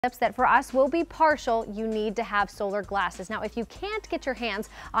That for us will be partial. You need to have solar glasses. Now, if you can't get your hands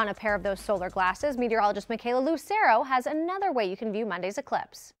on a pair of those solar glasses, meteorologist Michaela Lucero has another way you can view Monday's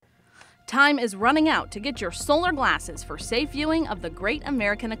eclipse. Time is running out to get your solar glasses for safe viewing of the Great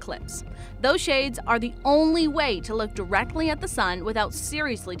American Eclipse. Those shades are the only way to look directly at the sun without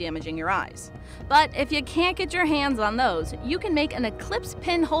seriously damaging your eyes. But if you can't get your hands on those, you can make an eclipse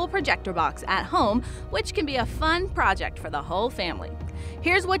pinhole projector box at home, which can be a fun project for the whole family.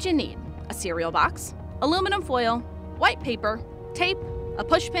 Here's what you need: a cereal box, aluminum foil, white paper, tape, a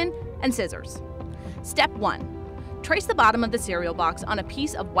pushpin, and scissors. Step 1. Trace the bottom of the cereal box on a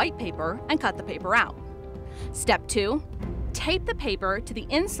piece of white paper and cut the paper out. Step 2. Tape the paper to the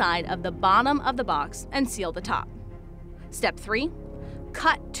inside of the bottom of the box and seal the top. Step 3.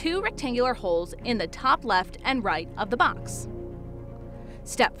 Cut 2 rectangular holes in the top left and right of the box.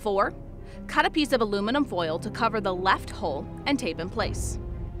 Step 4. Cut a piece of aluminum foil to cover the left hole and tape in place.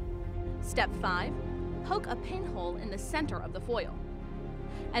 Step 5. Poke a pinhole in the center of the foil.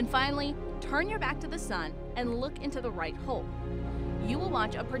 And finally, turn your back to the sun and look into the right hole. You will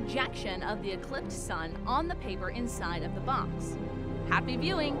watch a projection of the eclipsed sun on the paper inside of the box. Happy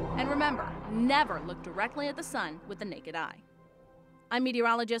viewing, and remember, never look directly at the sun with the naked eye. I'm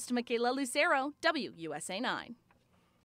meteorologist Michaela Lucero, WUSA 9.